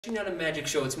Actually not a magic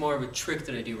show, it's more of a trick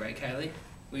that I do, right, Kylie?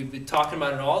 We've been talking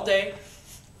about it all day,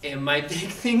 and my big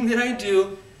thing that I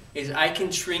do is I can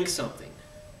shrink something,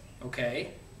 okay?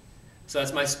 So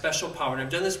that's my special power, and I've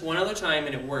done this one other time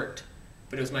and it worked,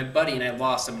 but it was my buddy and I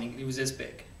lost him and he was this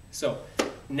big. So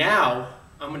now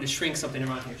I'm going to shrink something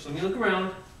around here. So let me look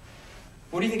around.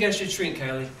 What do you think I should shrink,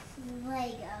 Kylie?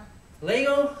 Lego.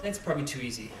 Lego? That's probably too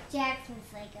easy.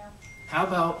 Jackson's Lego. How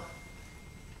about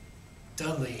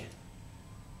Dudley?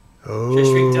 Oh. Should I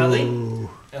shrink Dudley?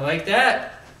 I like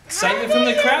that. Excitement from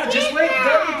the crowd. Just wait,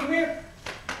 Dudley, come here.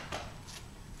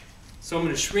 So I'm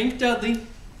going to shrink Dudley.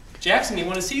 Jackson, you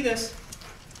want to see this?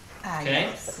 I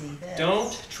don't see this.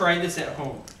 Don't try this at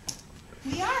home.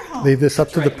 We are home. Leave this up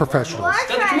to That's the right. professionals. Well, I'm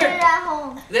Dudley, trying come it here. at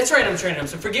home. That's right, I'm trying to.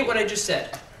 So forget what I just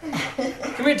said.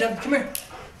 Come here, Dudley, come here.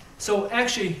 So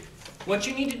actually, what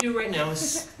you need to do right now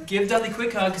is give Dudley a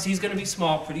quick hug because he's going to be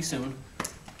small pretty soon.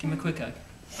 Give him a quick hug.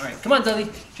 All right, come on, Dudley.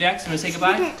 Jax, you want to say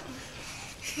goodbye?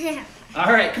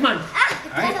 All right, come on. All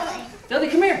right. Dudley,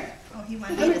 come here. Oh, he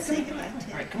wanted me to say goodbye All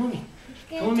too. right, come on me.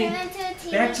 Gonna Come on me. turn into a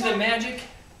TV Back to the show.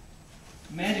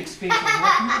 magic space. Come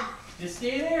on. Just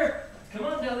stay there. Come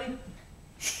on, Dudley.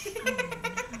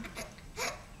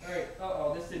 All right.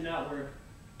 Uh-oh, this did not work.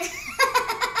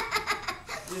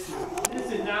 This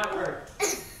did not work.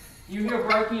 You hear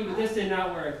barking, but this did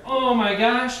not work. Oh my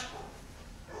gosh.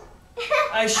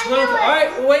 I shrunk. All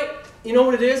right, wait. You know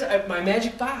what it is? My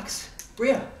magic box.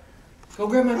 Bria, go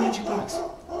grab my magic box.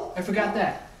 I forgot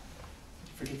that.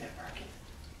 Forget that barking.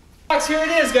 Box, here it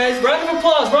is, guys. Round of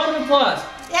applause. Round of applause.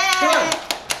 Come on.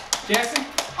 Yay! Jackson.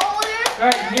 Older. All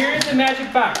right, here's the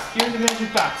magic box. Here's the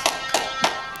magic box.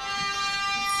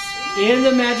 In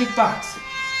the magic box.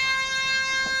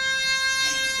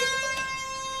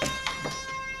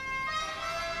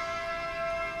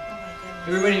 Oh my goodness.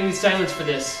 Everybody needs silence for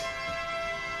this.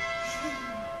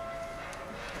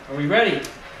 Are we ready?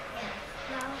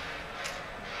 No.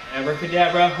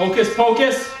 Abracadabra, hocus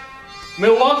pocus.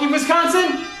 Milwaukee,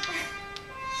 Wisconsin.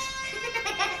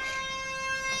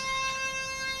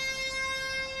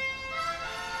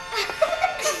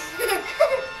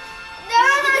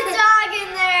 There's a dog in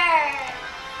there.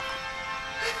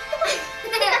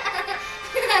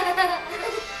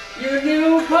 Your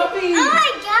new puppy. Oh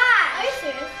my god. Are you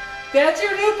serious? That's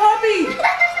your new puppy.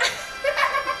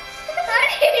 How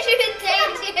did you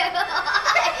take it?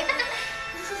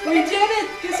 We did it.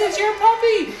 This is your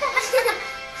puppy.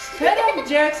 Pet him,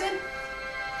 Jackson.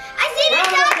 I see the Round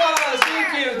of dog applause. in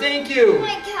there. Thank you. Thank Oh you.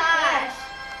 my gosh.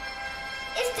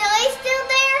 Is Dilly still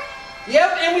there? Yep,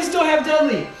 and we still have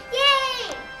Dudley.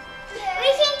 Yay! We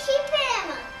can keep him.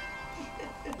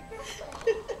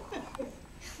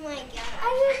 Oh my god. I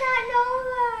did not know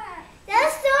that.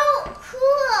 That's so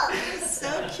cool. It's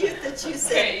so cute that you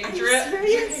said, Okay, are you you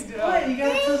serious? What? You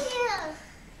got Thank to. you.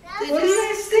 That's What do you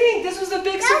guys think? This was a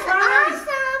big surprise.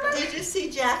 awesome. Did you see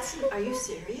Jackson? Are you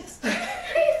serious? What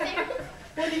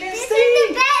do you guys This is think?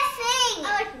 the best thing. I'm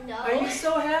like, no. Are you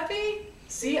so happy?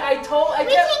 See, I We kept.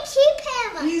 can keep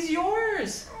him. He's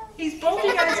yours. He's both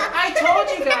you guys. I told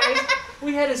you guys.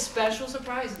 We had a special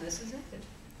surprise, and this is it.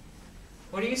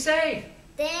 What do you say?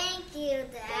 Thank you, Dad.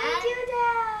 Thank you,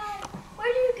 Dad.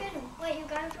 Where did you get him? Wait, you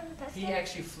got him from the pet He store?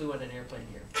 actually flew on an airplane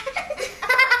here.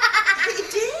 He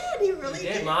did. He really He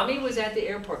did. did. Mommy was at the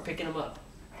airport picking him up.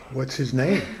 What's his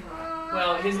name?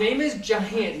 Well, his name is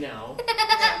Giant now,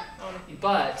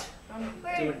 but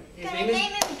his name is.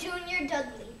 Name him Junior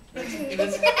Dudley.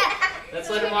 Let's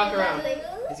let him walk around. Dudley.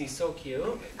 Is he so cute?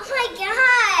 Oh my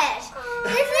gosh!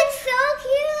 This looks so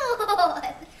cute!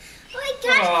 Oh my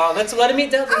gosh! Oh, let's let him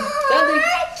meet Dudley. Oh,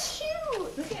 that's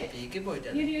cute! Dudley. Okay, good boy, You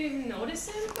Dudley. didn't even notice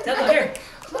him? Dudley, here.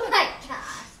 Oh my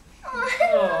gosh!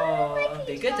 Oh,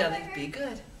 be good, Dudley. Be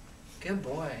good. Good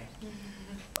boy.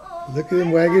 Look at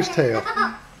him wag his tail.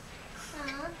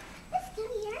 Let's do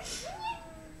here.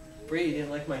 Bree, you didn't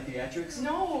like my theatrics?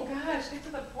 No, gosh, get to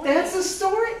the point. That's the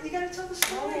story. You gotta tell the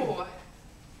story. No.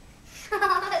 The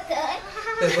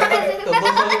look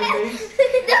on your face.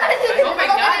 I hope